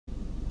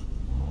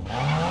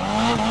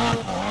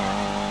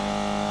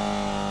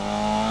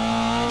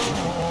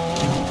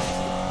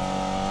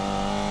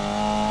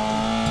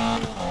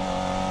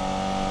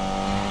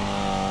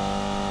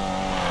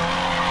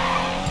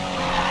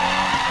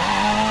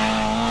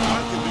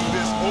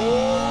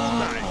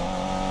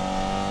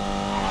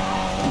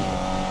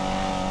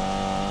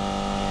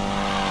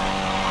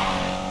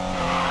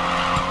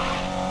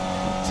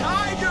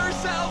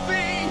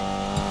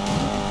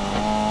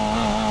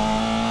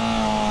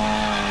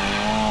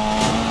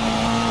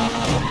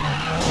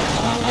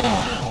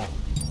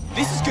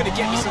gonna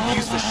get me some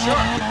views for sure.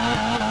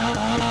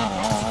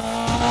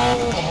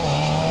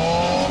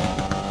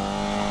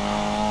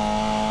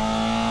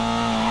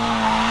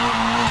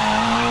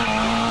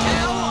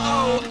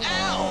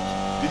 LOL!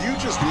 Did you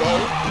just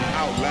LOL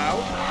out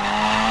loud?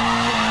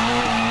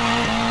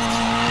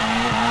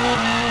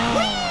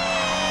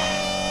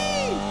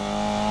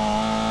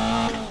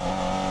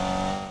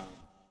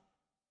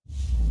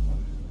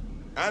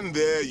 And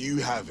there you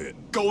have it.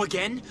 Go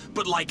again,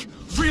 but like,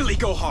 really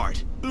go hard.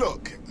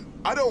 Look,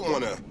 I don't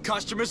wanna...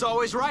 Customer's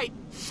always right.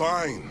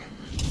 Fine.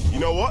 You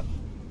know what?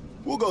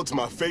 We'll go to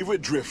my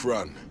favorite drift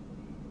run.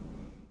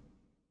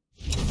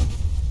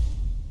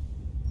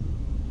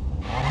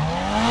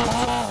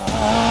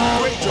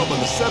 Great job on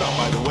the setup,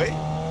 by the way.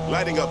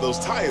 Lighting up those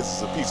tires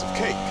is a piece of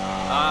cake.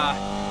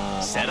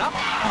 Setup?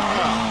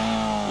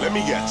 Let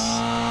me guess.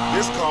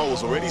 This car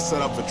was already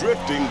set up for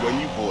drifting when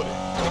you bought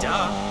it.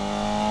 Duh.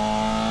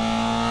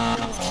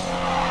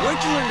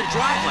 Where'd you learn to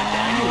drive like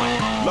that anyway?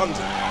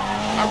 London.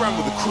 I ran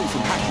with a crew from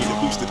Hackney that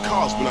boosted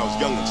cars when I was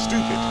young and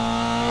stupid.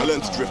 I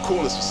learned to drift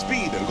corners for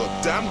speed and got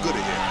damn good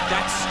at it.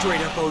 That's straight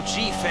up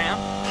OG, fam.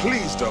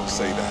 Please don't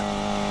say that.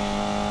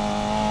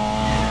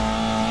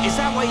 Is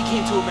that why you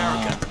came to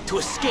America? To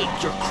escape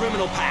your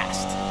criminal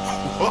past?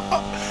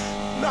 What?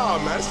 Nah,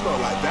 man, it's not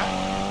like that.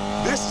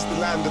 This is the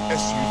land of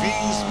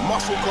SUVs,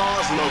 muscle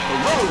cars, and open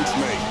roads,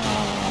 mate.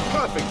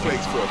 Perfect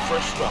place for a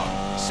fresh start.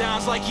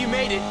 Sounds like you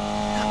made it.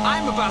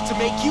 I'm about to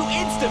make you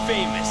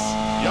insta-famous.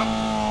 Yup.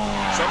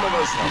 Some of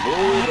us have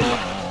all the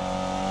luck.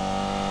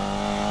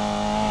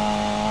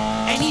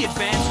 Any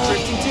advanced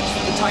drifting tips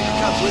for the Tiger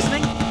Cubs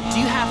listening? Do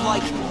you have,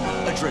 like,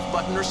 a drift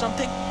button or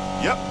something?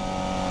 Yep.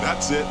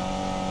 That's it.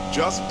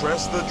 Just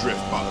press the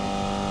drift button.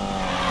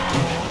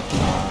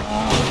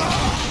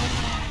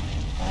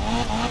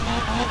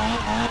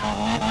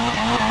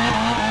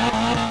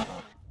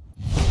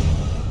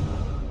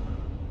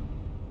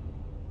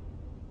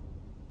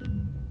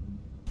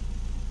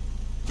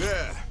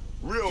 There.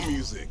 Real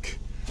music.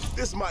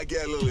 This might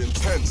get a little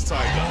intense,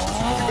 Tiger.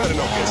 You better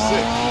not get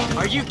sick.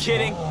 Are you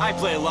kidding? I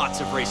play lots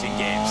of racing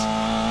games.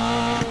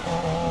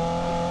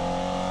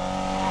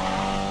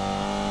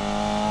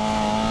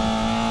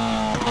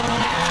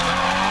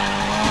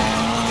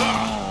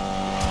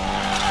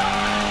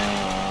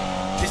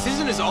 This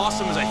isn't as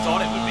awesome as I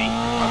thought it would be.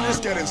 I'm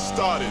just getting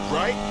started,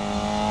 right?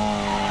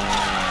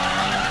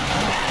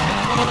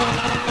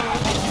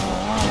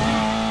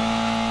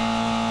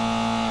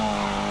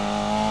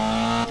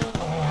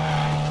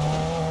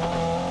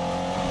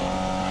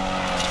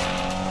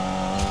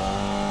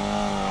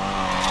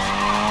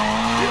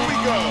 Here we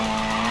go.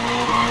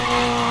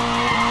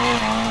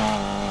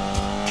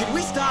 Can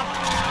we stop?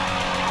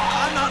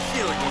 I'm not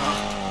feeling well.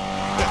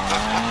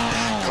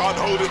 Can't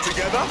hold it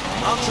together?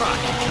 I'll try.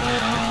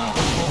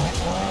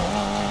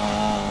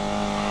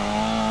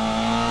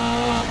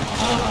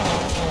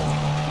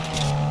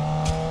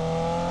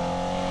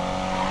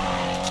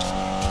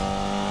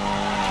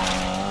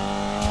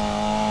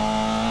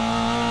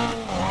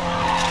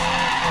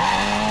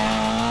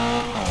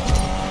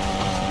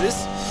 This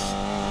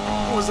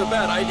was a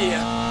bad idea.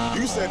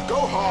 You said go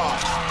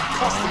hard.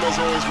 Customer's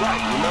always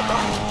right, remember?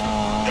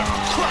 Yeah,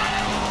 crap.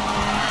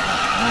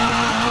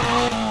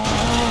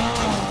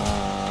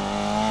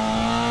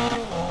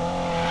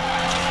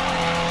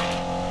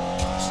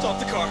 Stop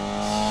the car.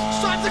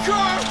 Stop the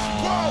car!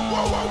 Whoa,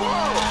 whoa, whoa,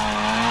 whoa!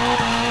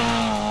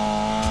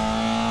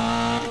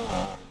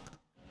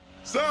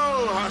 So,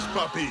 hush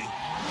puppy.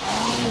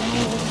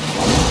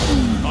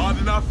 Hard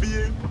enough for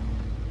you?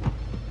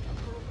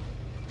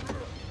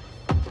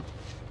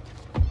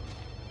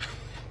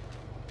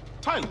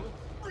 Tyler,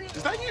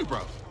 is that you,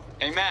 bro?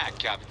 Hey, Mac,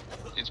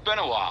 it's been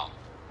a while.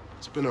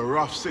 It's been a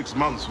rough 6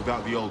 months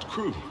without the old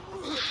crew.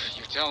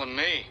 You're telling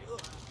me.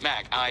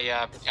 Mac, I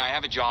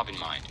have a job in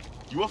mind.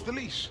 You off the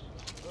leash?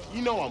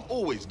 You know I'm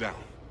always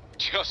down.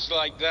 Just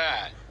like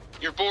that.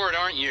 You're bored,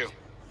 aren't you?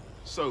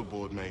 So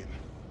bored, mate.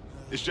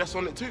 Is Jess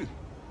on it too?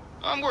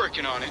 I'm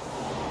working on it.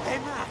 Hey,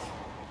 Mac.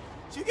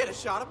 Did you get a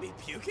shot of me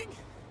puking?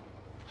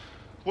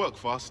 Work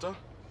faster.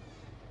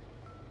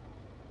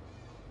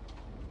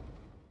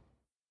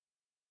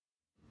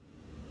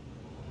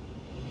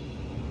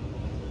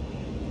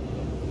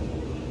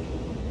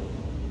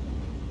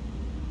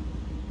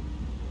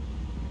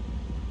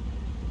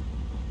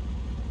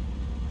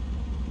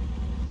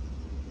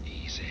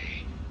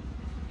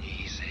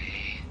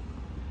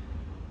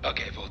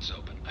 Okay, vault's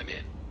open. I'm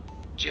in.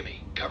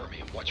 Jimmy, cover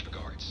me and watch for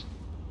guards.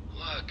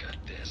 Look at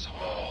this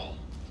hall.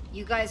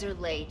 You guys are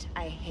late.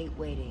 I hate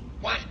waiting.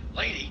 What?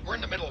 Lady, we're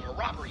in the middle of a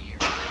robbery here.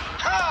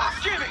 Ah,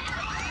 Jimmy!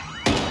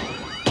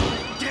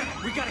 Damn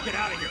it, we gotta get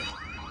out of here.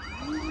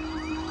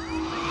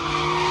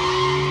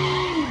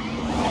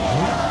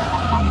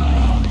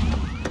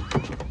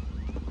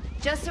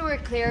 Just so we're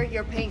clear,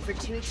 you're paying for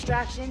 2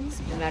 extractions,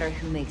 no matter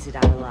who makes it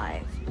out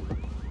alive.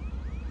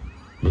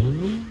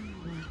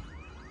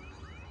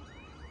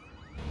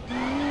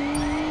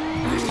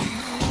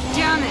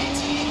 Damn it!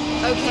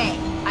 Okay,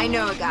 I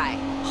know a guy.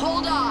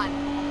 Hold on!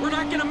 We're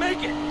not gonna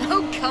make it.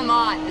 Oh, come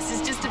on. This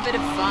is just a bit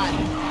of fun.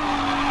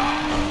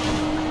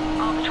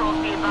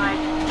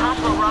 advised.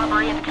 Possible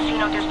robbery at the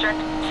casino district.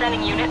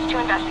 Sending units to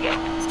investigate.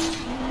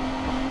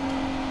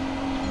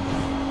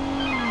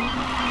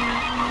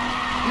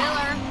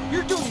 Miller.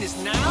 You're doing this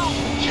now?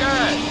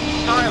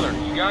 Jess! Tyler,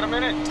 you got a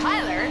minute?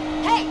 Tyler?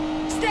 Hey,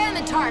 stay on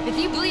the tarp. If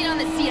you bleed on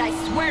the seat, I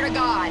swear to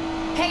God.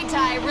 Hey,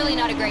 Ty, really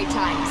not a great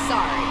time.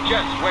 Sorry.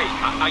 Jess, wait.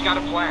 I got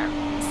a plan.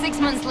 6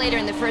 months later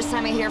and the first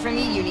time I hear from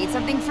you, you need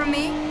something from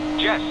me?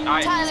 Jess,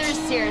 Tyler,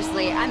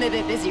 seriously, I'm a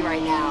bit busy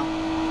right now.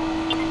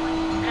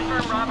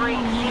 Confirmed robbery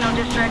in casino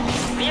district.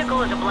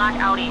 Vehicle is a black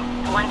Audi.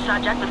 One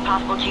subject with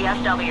possible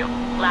GSW.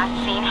 Last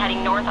seen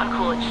heading north on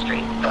Coolidge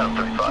Street. Adam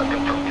 35,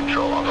 confirm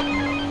control on them.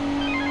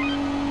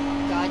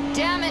 God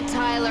damn it,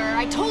 Tyler.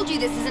 I told you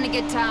this isn't a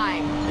good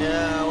time.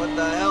 Yeah, what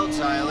the hell,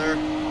 Tyler?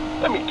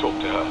 Let me talk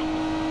to her.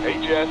 Hey,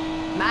 Jess.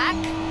 Mac?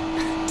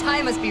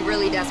 Ty must be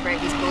really desperate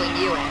if he's pulling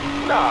you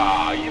in.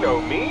 Nah, you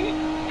know me.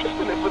 Just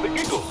in it for the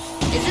giggles.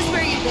 Is this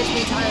where you pitch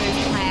me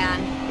Tyler's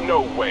plan?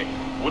 No way.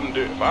 Wouldn't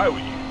do it if I were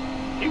you.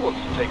 He wants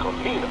to take on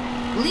Lena.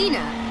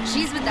 Lena?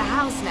 She's with the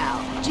house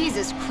now.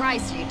 Jesus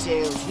Christ, you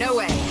two. No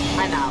way.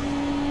 I'm out.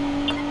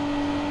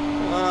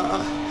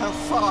 How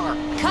far?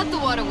 Cut the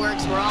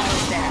waterworks. We're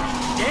almost there.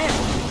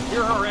 Damn,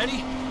 you're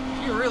already?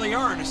 You really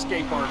are an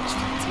escape artist.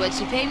 It's what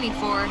you pay me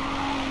for.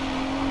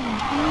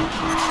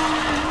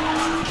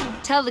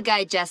 Tell the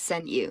guy Jess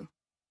sent you.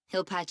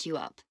 He'll patch you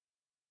up.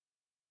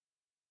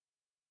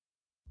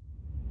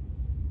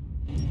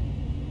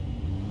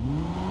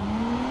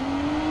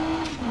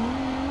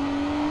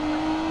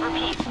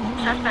 Repeat.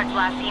 Suspect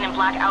last seen in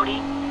black Audi.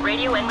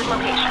 Radio in with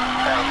location.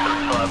 Adam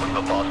 35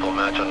 with a possible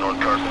match on North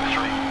Carson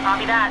Street.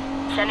 Copy that.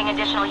 Sending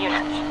additional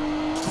units.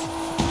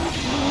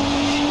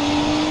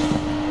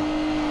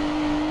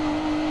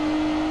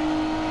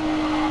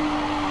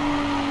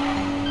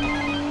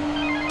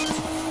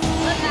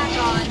 Put Mac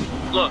on.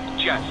 Look,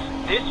 Jess,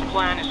 this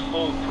plan is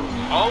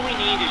foolproof. All we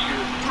need is your...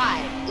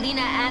 Ty,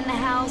 Lena and the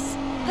house.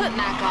 Put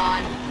Mac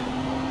on.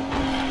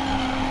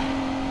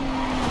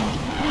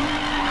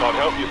 Can't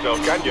help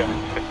yourself, can you?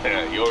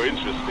 You're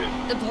interested.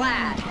 The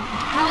plan.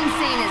 How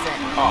insane is it?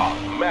 Oh,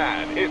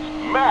 man, it's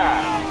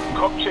mad.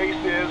 Cop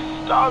chases,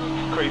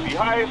 stunts, crazy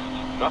heists,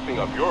 nothing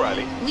up your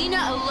alley. Lena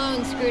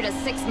alone screwed us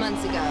 6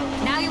 months ago.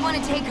 Now you want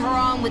to take her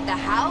on with the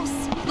house?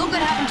 Look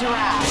what happened to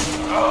Ralph.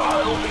 Oh,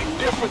 it'll be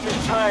different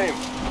this time.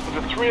 With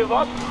the three of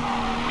us,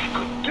 we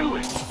could do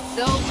it.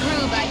 The whole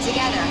crew back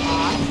together,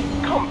 huh?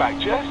 Come back,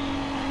 Jess.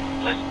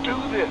 Let's do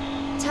this.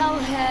 Tell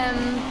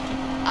him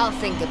I'll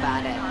think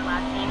about it. Our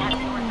last seen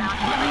heading northbound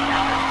delivery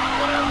center.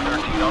 1 Adam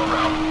 13 all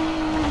round.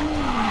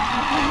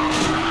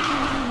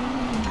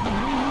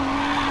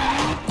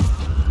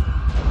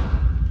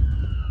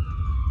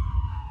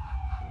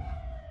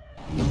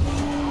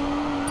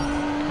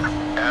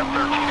 Adam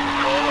 13 in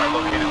control. I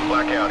located the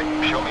black Audi.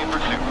 Show me in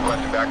pursuit.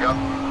 Requesting backup.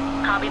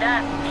 Copy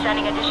that.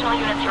 Sending additional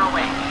units your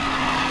way.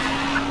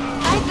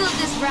 I built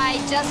this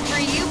ride just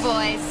for you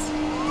boys.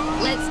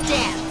 Let's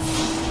dance.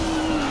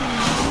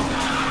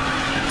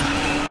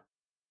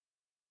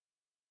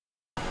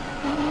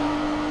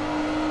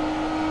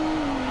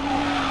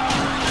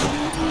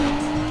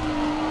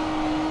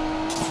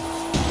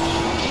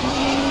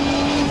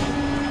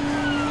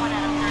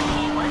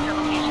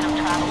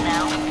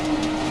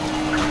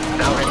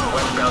 Now heading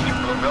westbound through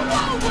Bloomville.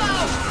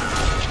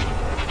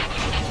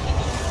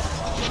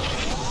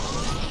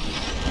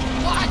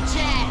 Watch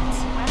it!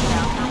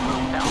 Westbound through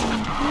Bloomville.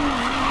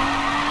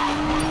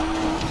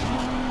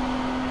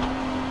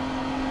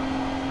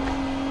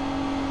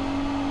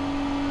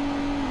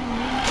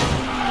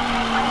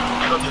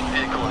 Subject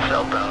vehicle is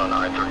southbound on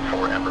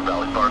I-34 Amber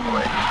Valley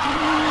Parkway.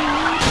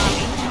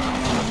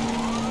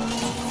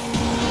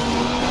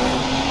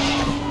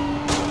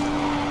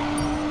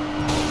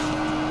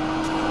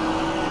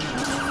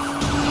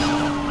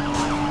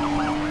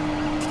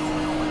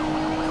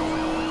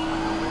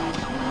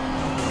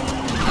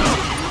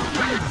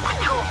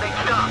 Control, they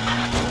stopped.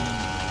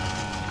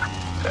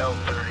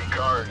 L30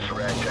 cars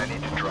wrecked. I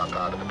need to drop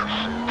out of the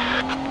pursuit.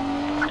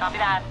 Copy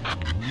that.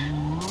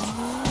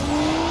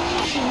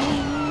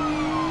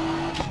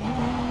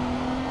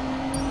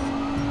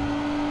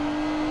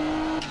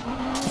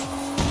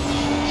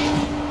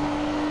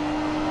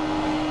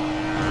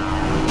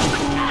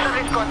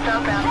 Subject's going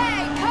southbound.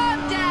 Hey, calm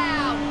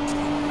down!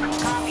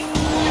 Copy.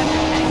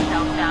 Subject heading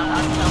southbound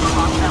on Silver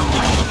Rock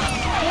Beltway.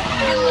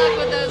 Good luck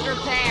with those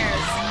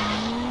repairs.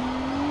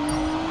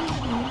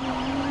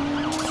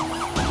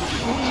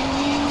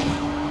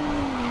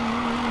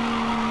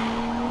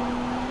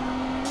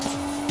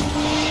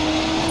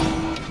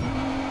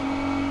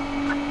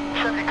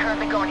 Subject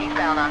currently going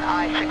eastbound on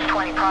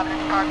I-620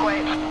 Providence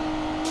Parkway.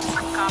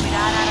 Copy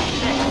that, Adam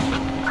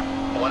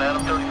 6. 1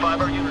 Adam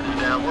 35, our unit is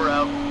down. We're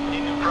out.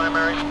 Need new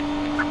primary?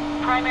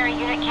 Primary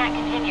unit can't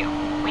continue.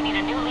 We need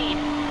a new lead.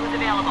 Who's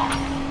available?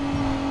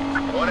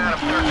 1 Adam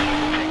 13,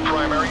 we'll take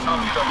primary.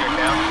 I'm subject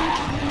now.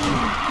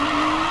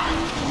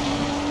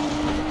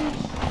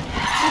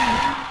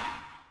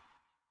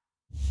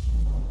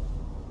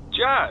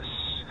 Jess,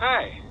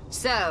 hey.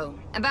 So,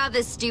 about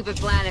this stupid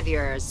plan of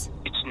yours.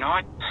 It's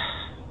not...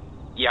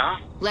 Yeah?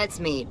 Let's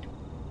meet.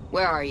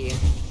 Where are you?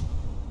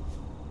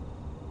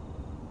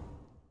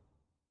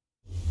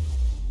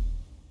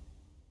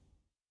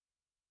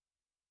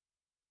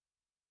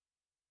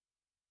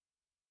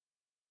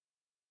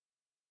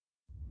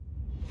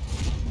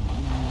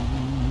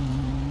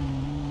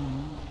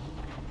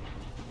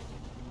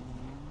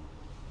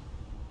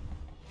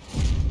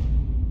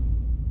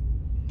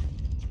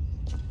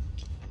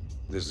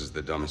 This is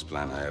the dumbest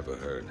plan I ever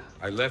heard.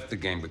 I left the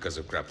game because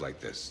of crap like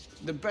this.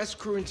 The best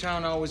crew in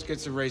town always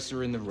gets a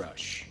racer in the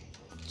rush.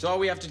 So all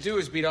we have to do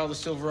is beat all the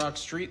Silver Rock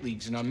street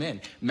leagues and I'm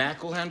in.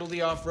 Mac will handle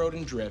the off-road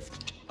and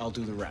drift. I'll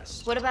do the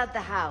rest. What about the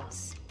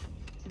house?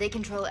 They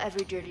control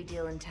every dirty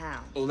deal in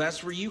town. Well,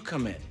 that's where you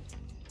come in.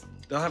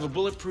 They'll have a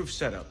bulletproof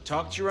setup.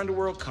 Talk to your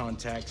underworld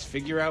contacts,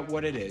 figure out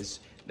what it is,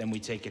 then we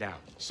take it out.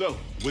 So,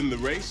 win the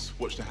race,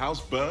 watch the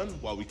house burn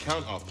while we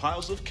count our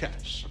piles of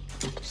cash.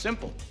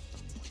 Simple.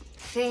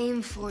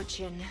 Fame,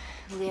 fortune.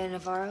 Leah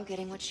Navarro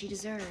getting what she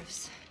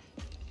deserves.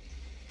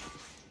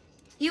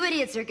 You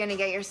idiots are gonna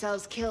get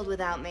yourselves killed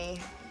without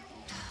me.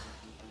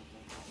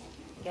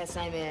 Guess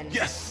I'm in.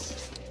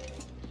 Yes!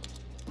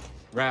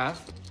 Raph?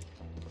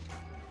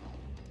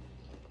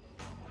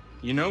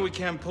 You know we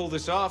can't pull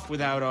this off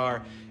without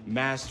our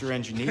master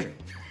engineer.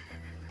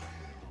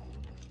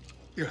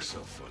 You're so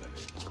full of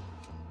it.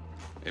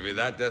 If you're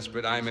that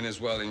desperate, I'm in as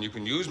well, and you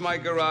can use my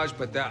garage,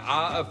 but there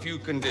are a few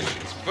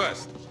conditions.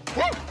 First...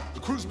 Woo! The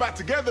crew's back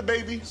together,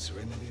 baby.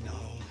 Serenity, no.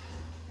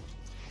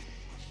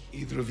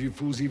 Either of you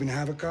fools even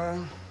have a car?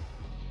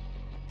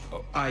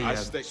 Oh, I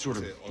stick sort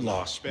to of it on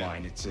lost the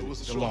mine. It's It was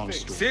a a sure long thing.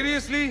 story.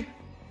 Seriously?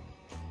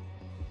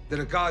 There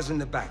are cars in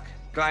the back.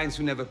 Clients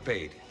who never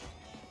paid.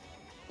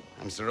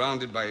 I'm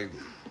surrounded by...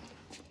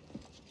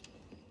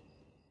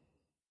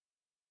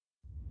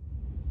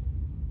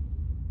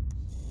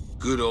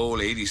 Good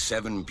old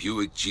 87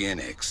 Buick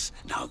GNX.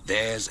 Now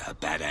there's a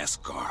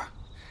badass car.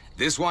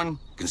 This one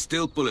can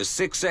still pull a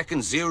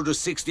 6-second 0 to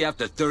 60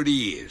 after 30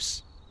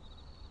 years.